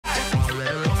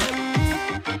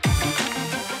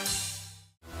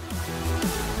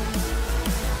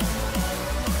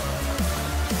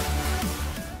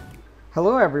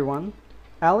Hello everyone,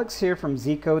 Alex here from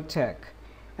Zcode Tech,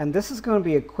 and this is going to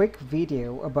be a quick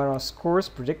video about our Scores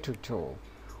Predictor tool,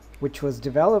 which was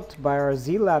developed by our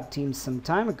ZLab team some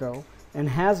time ago and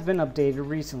has been updated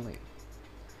recently.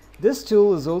 This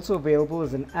tool is also available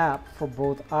as an app for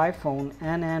both iPhone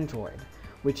and Android,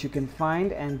 which you can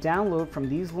find and download from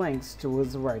these links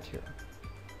towards the right here.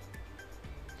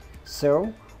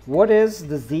 So, what is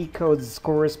the Zcode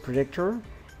Scores Predictor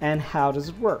and how does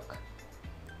it work?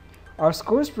 Our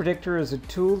Scores Predictor is a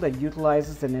tool that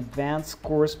utilizes an advanced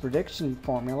scores prediction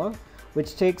formula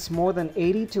which takes more than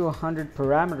 80 to 100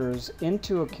 parameters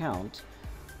into account,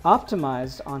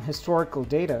 optimized on historical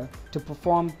data to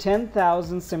perform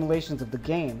 10,000 simulations of the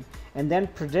game and then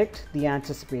predict the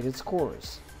anticipated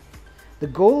scores. The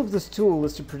goal of this tool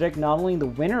is to predict not only the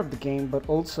winner of the game but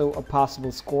also a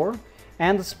possible score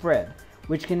and the spread,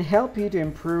 which can help you to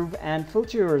improve and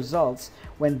filter your results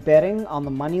when betting on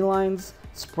the money lines,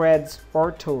 spreads, or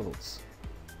totals.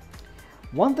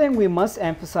 One thing we must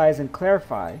emphasize and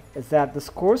clarify is that the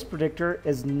Scores Predictor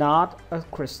is not a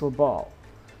crystal ball,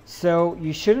 so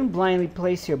you shouldn't blindly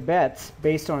place your bets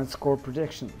based on its score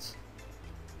predictions.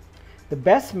 The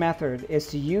best method is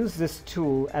to use this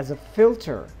tool as a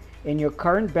filter in your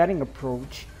current betting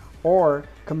approach or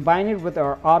combine it with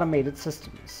our automated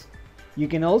systems. You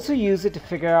can also use it to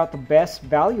figure out the best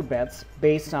value bets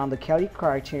based on the Kelly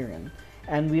Criterion,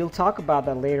 and we'll talk about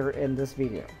that later in this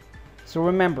video. So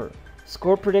remember,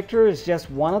 Score Predictor is just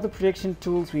one of the prediction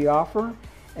tools we offer,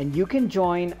 and you can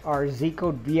join our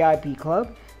Zcode VIP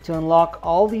club to unlock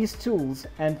all these tools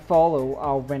and follow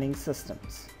our winning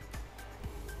systems.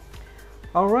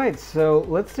 Alright, so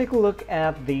let's take a look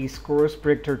at the Scores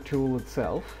Predictor tool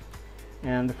itself.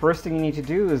 And the first thing you need to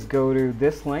do is go to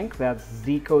this link, that's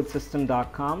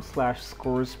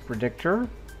zcodesystem.com/scorespredictor.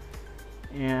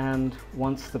 And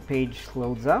once the page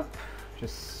loads up,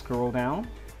 just scroll down.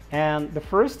 And the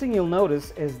first thing you'll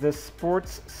notice is this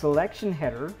sports selection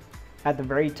header at the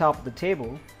very top of the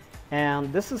table.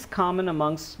 And this is common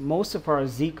amongst most of our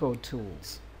Zcode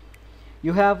tools.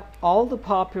 You have all the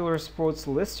popular sports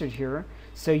listed here,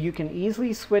 so you can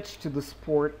easily switch to the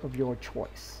sport of your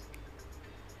choice.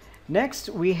 Next,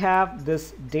 we have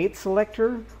this date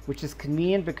selector, which is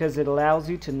convenient because it allows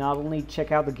you to not only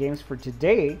check out the games for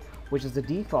today, which is the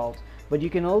default, but you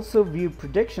can also view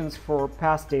predictions for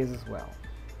past days as well.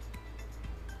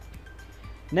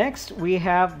 Next, we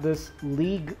have this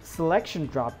league selection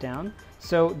drop-down.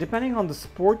 So depending on the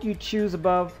sport you choose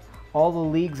above, all the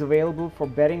leagues available for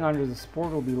betting under the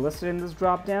sport will be listed in this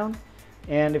drop-down.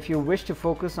 And if you wish to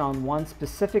focus on one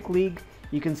specific league,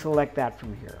 you can select that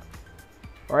from here.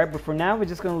 Alright, but for now we're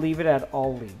just going to leave it at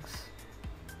all leagues.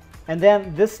 And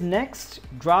then this next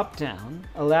drop-down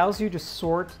allows you to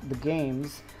sort the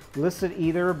games listed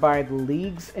either by the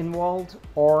leagues involved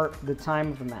or the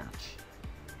time of the match.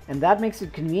 And that makes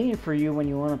it convenient for you when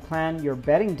you want to plan your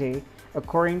betting day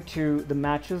according to the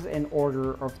matches in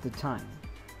order of the time.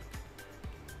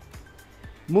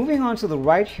 Moving on to the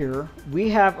right here, we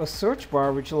have a search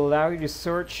bar which will allow you to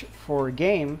search for a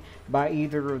game by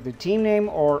either the team name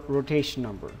or rotation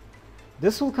number.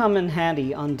 This will come in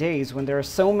handy on days when there are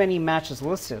so many matches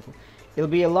listed. It'll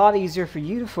be a lot easier for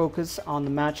you to focus on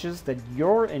the matches that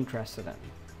you're interested in.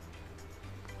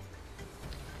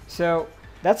 So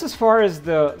that's as far as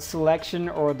the selection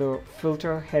or the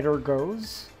filter header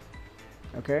goes.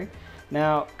 Okay,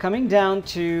 now coming down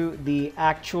to the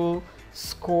actual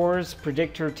Scores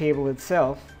Predictor table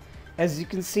itself, as you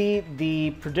can see,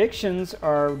 the predictions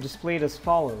are displayed as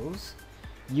follows.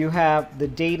 You have the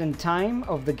date and time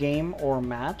of the game or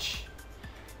match,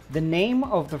 the name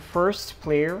of the first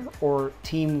player or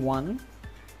team 1,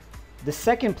 the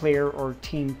second player or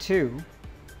team 2,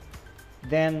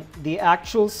 then the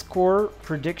actual score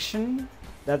prediction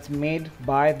that's made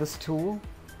by this tool,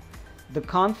 the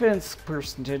confidence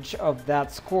percentage of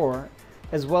that score,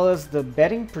 as well as the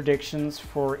betting predictions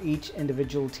for each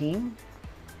individual team,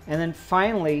 and then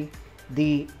finally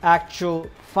the actual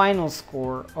final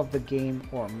score of the game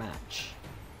or match.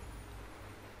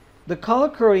 The color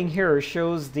coding here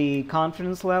shows the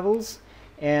confidence levels,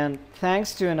 and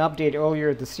thanks to an update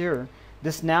earlier this year,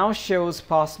 this now shows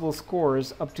possible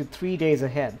scores up to 3 days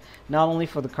ahead, not only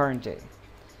for the current day.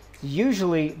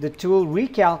 Usually the tool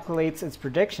recalculates its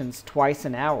predictions twice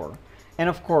an hour, and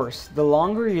of course the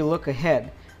longer you look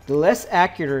ahead, the less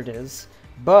accurate it is,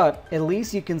 but at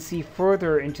least you can see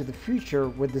further into the future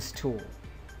with this tool.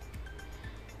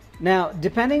 Now,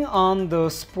 depending on the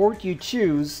sport you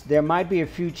choose, there might be a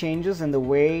few changes in the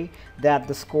way that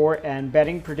the score and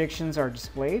betting predictions are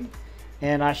displayed,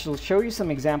 and I shall show you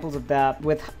some examples of that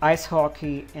with ice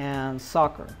hockey and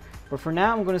soccer. But for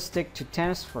now, I'm going to stick to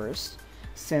tennis first,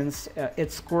 since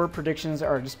its score predictions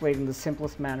are displayed in the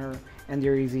simplest manner and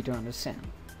they're easy to understand.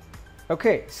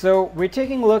 Okay, so we're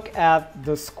taking a look at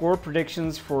the score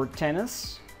predictions for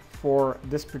tennis for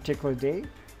this particular day.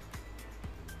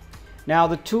 Now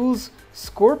the tool's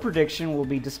score prediction will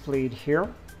be displayed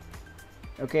here.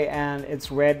 Okay, and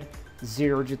it's read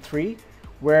 0 to 3,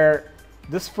 where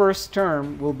this first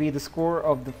term will be the score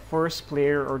of the first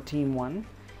player or team 1,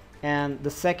 and the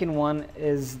second one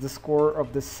is the score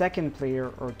of the second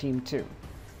player or team 2.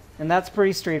 And that's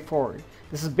pretty straightforward.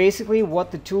 This is basically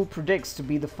what the tool predicts to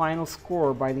be the final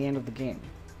score by the end of the game.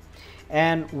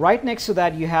 And right next to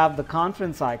that you have the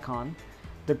confidence icon,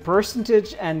 the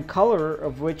percentage and color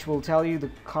of which will tell you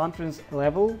the confidence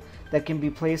level that can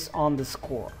be placed on the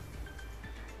score.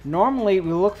 Normally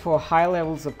we look for high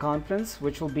levels of confidence,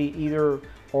 which will be either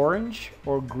orange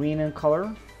or green in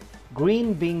color,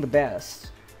 green being the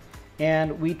best.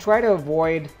 And we try to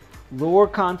avoid lower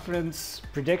confidence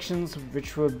predictions,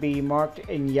 which would be marked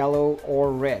in yellow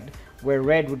or red, where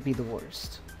red would be the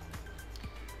worst.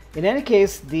 In any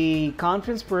case, the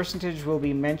confidence percentage will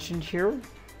be mentioned here,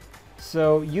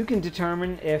 so you can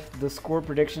determine if the score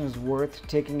prediction is worth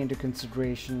taking into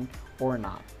consideration or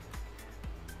not.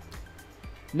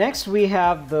 Next, we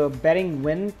have the betting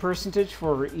win percentage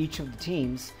for each of the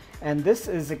teams, and this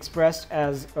is expressed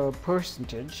as a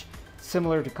percentage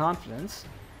similar to confidence,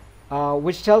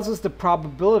 which tells us the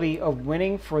probability of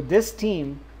winning for this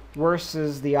team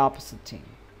versus the opposite team.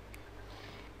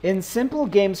 In simple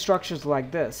game structures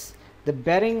like this, the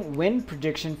betting win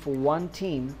prediction for one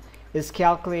team is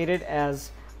calculated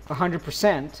as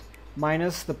 100%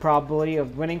 minus the probability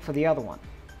of winning for the other one.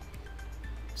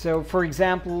 So for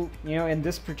example, in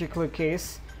this particular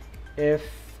case, if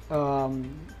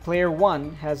player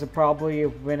 1 has a probability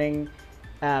of winning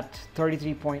at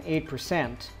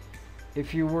 33.8%,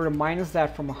 if you were to minus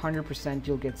that from 100%,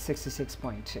 you'll get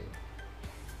 66.2.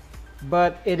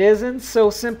 But it isn't so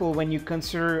simple when you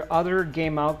consider other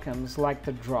game outcomes like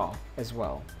the draw as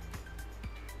well.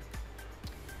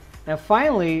 Now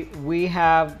finally, we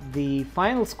have the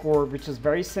final score, which is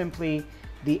very simply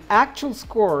the actual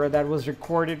score that was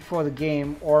recorded for the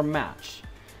game or match.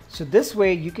 So this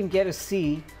way you can get to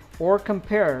see or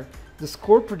compare the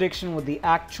score prediction with the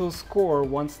actual score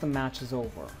once the match is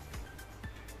over.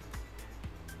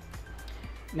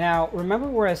 Now remember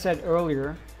where I said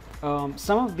earlier,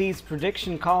 some of these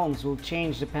prediction columns will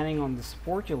change depending on the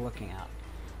sport you're looking at.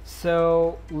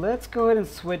 So let's go ahead and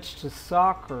switch to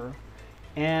soccer,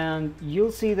 and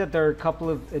you'll see that there are a couple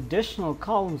of additional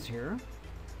columns here.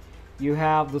 You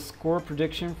have the score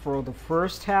prediction for the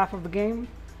first half of the game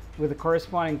with a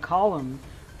corresponding column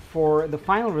for the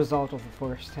final result of the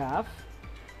first half.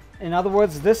 In other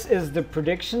words, this is the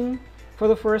prediction for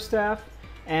the first half,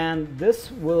 and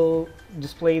this will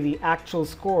display the actual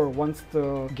score once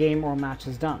the game or match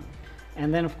is done.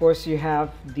 And then of course you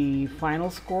have the final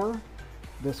score,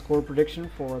 the score prediction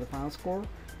for the final score,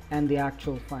 and the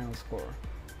actual final score.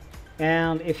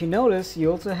 And if you notice,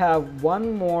 you also have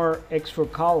one more extra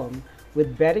column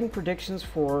with betting predictions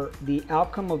for the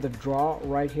outcome of the draw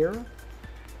right here.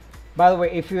 By the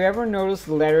way, if you ever notice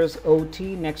the letters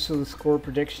OT next to the score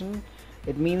prediction,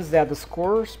 it means that the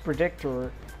Scores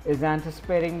Predictor is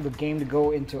anticipating the game to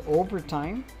go into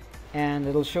overtime, and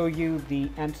it'll show you the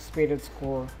anticipated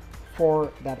score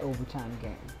for that overtime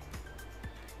game.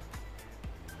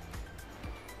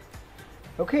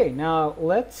 Okay, now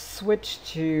let's switch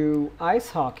to ice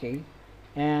hockey,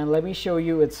 and let me show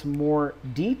you its more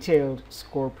detailed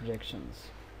score predictions.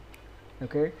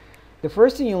 Okay, the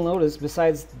first thing you'll notice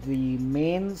besides the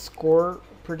main score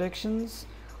predictions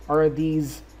are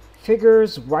these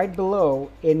figures right below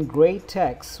in gray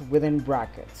text within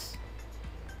brackets.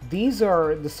 These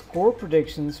are the score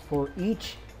predictions for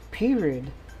each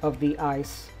period of the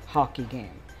ice hockey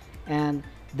game, and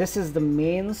this is the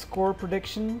main score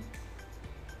prediction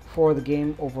for the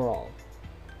game overall.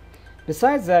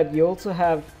 Besides that, you also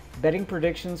have betting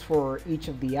predictions for each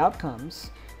of the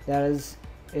outcomes. That is,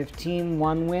 if team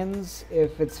 1 wins,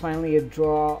 if it's finally a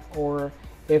draw, or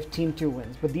if team 2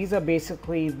 wins. But these are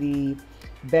basically the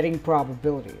betting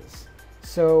probabilities.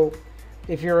 So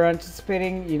if you're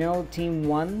anticipating, team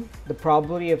 1, the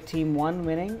probability of team 1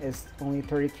 winning is only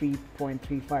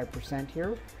 33.35%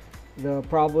 here. The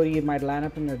probability it might land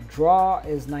up in a draw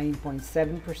is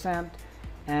 9.7%.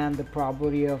 And the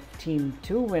probability of team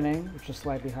 2 winning, which is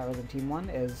slightly higher than team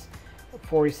 1, is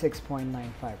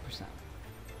 46.95%.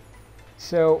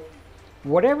 So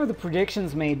whatever the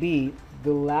predictions may be,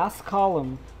 the last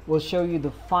column will show you the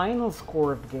final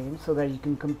score of the game so that you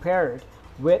can compare it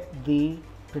with the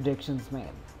predictions made.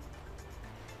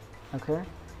 Okay,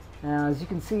 Now, as you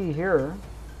can see here,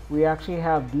 we actually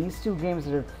have these two games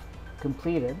that have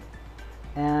completed,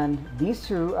 and these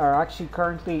two are actually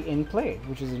currently in play,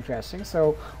 which is interesting.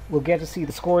 So we'll get to see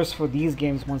the scores for these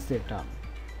games once they're done.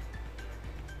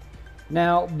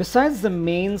 Now, besides the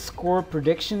main score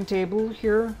prediction table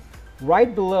here,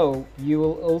 right below you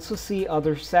will also see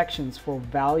other sections for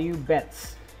value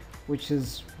bets, which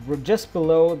is just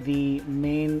below the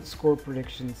main score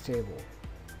predictions table.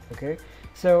 Okay,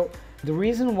 so the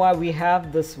reason why we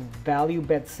have this value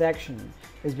bet section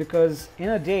is because in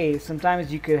a day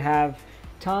sometimes you could have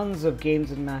tons of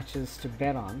games and matches to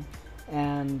bet on,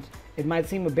 and it might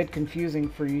seem a bit confusing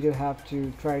for you to have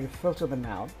to try to filter them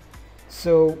out.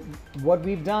 So what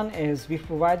we've done is we've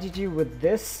provided you with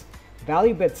this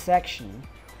value bet section,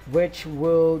 which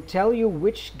will tell you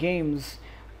which games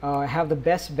have the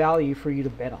best value for you to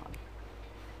bet on.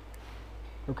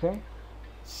 Okay,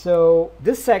 so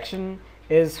this section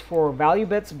is for value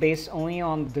bets based only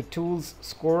on the tool's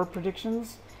score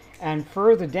predictions, and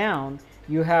further down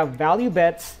you have value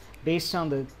bets based on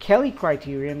the Kelly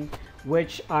criterion,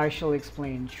 which I shall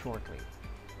explain shortly.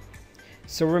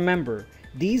 So remember,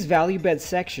 these value bet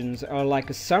sections are like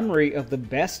a summary of the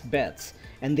best bets,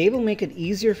 and they will make it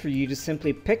easier for you to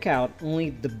simply pick out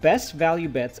only the best value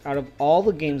bets out of all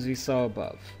the games we saw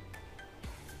above.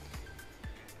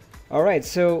 Alright,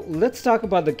 so let's talk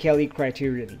about the Kelly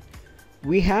criterion.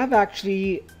 We have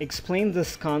actually explained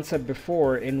this concept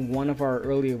before in one of our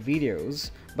earlier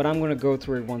videos, but I'm going to go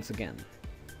through it once again.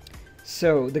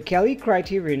 So the Kelly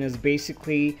criterion is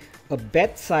basically a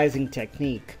bet sizing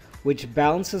technique which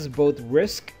balances both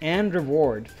risk and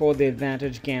reward for the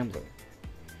advantaged gambler.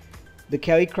 The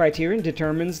Kelly criterion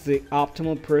determines the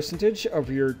optimal percentage of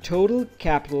your total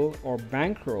capital or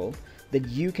bankroll that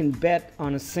you can bet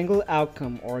on a single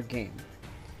outcome or game.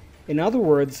 In other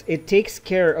words, it takes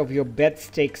care of your bet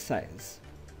stake size.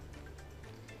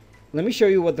 Let me show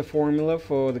you what the formula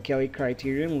for the Kelly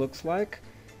criterion looks like,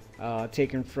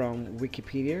 taken from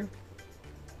Wikipedia.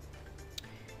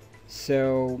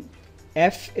 So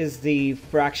F is the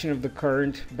fraction of the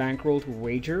current bankroll to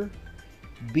wager.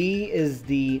 B is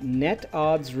the net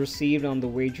odds received on the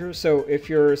wager. So if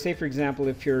you're, say for example,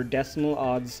 if your decimal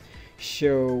odds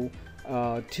show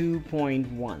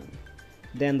 2.1,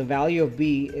 then the value of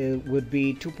B would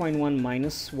be 2.1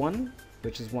 minus 1,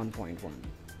 which is 1.1.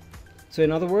 So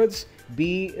in other words,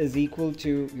 B is equal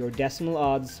to your decimal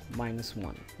odds minus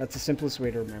 1. That's the simplest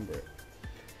way to remember it.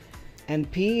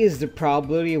 And P is the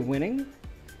probability of winning.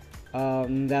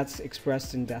 That's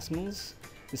expressed in decimals.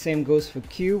 The same goes for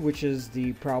Q, which is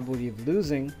the probability of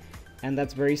losing, and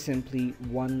that's very simply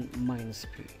 1 minus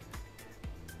P.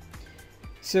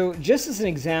 So just as an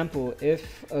example,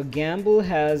 if a gamble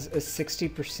has a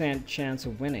 60% chance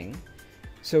of winning,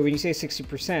 so when you say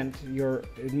 60%,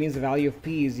 it means the value of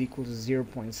P is equal to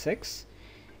 0.6,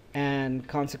 and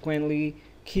consequently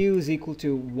Q is equal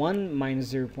to 1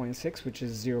 minus 0.6, which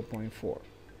is 0.4.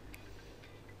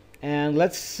 And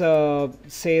let's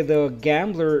say the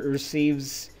gambler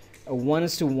receives a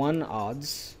 1:1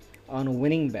 odds on a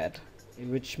winning bet,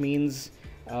 which means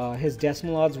his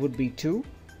decimal odds would be 2.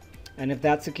 And if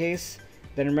that's the case,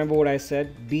 then remember what I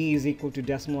said, B is equal to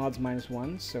decimal odds minus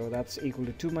 1, so that's equal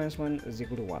to 2 minus 1 is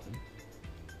equal to 1.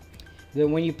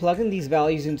 Then when you plug in these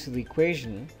values into the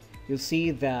equation, you'll see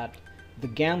that the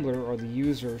gambler or the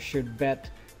user should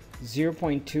bet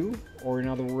 0.2, or in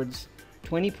other words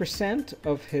 20%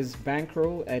 of his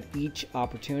bankroll at each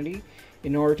opportunity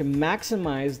in order to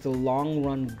maximize the long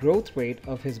run growth rate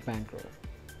of his bankroll.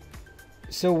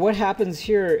 So what happens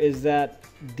here is that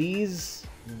these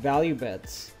value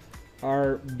bets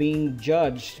are being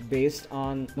judged based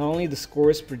on not only the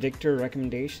Scores Predictor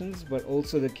recommendations but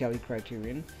also the Kelly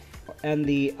criterion, and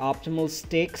the optimal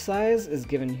stake size is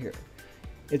given here.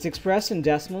 It's expressed in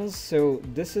decimals, so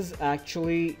this is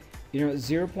actually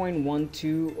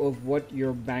 0.12 of what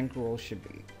your bankroll should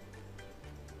be.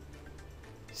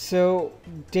 So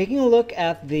taking a look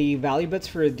at the value bets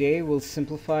for a day will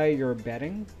simplify your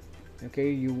betting.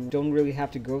 Okay, you don't really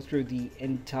have to go through the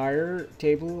entire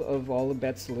table of all the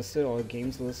bets listed or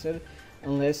games listed,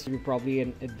 unless you're probably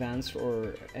an advanced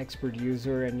or expert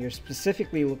user and you're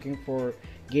specifically looking for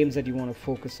games that you want to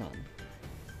focus on.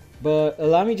 But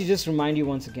allow me to just remind you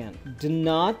once again, do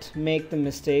not make the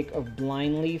mistake of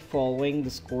blindly following the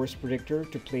Scores Predictor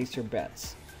to place your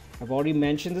bets. I've already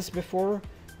mentioned this before,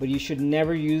 but you should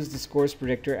never use the Scores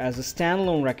Predictor as a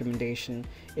standalone recommendation.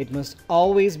 It must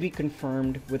always be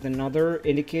confirmed with another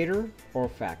indicator or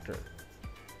factor.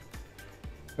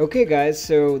 Okay guys,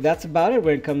 so that's about it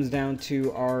when it comes down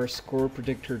to our Score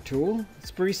Predictor tool.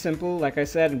 It's pretty simple, like I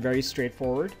said, and very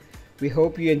straightforward. We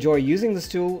hope you enjoy using this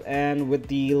tool, and with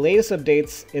the latest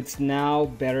updates, it's now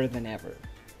better than ever.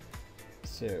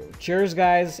 So cheers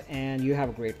guys, and you have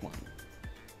a great one.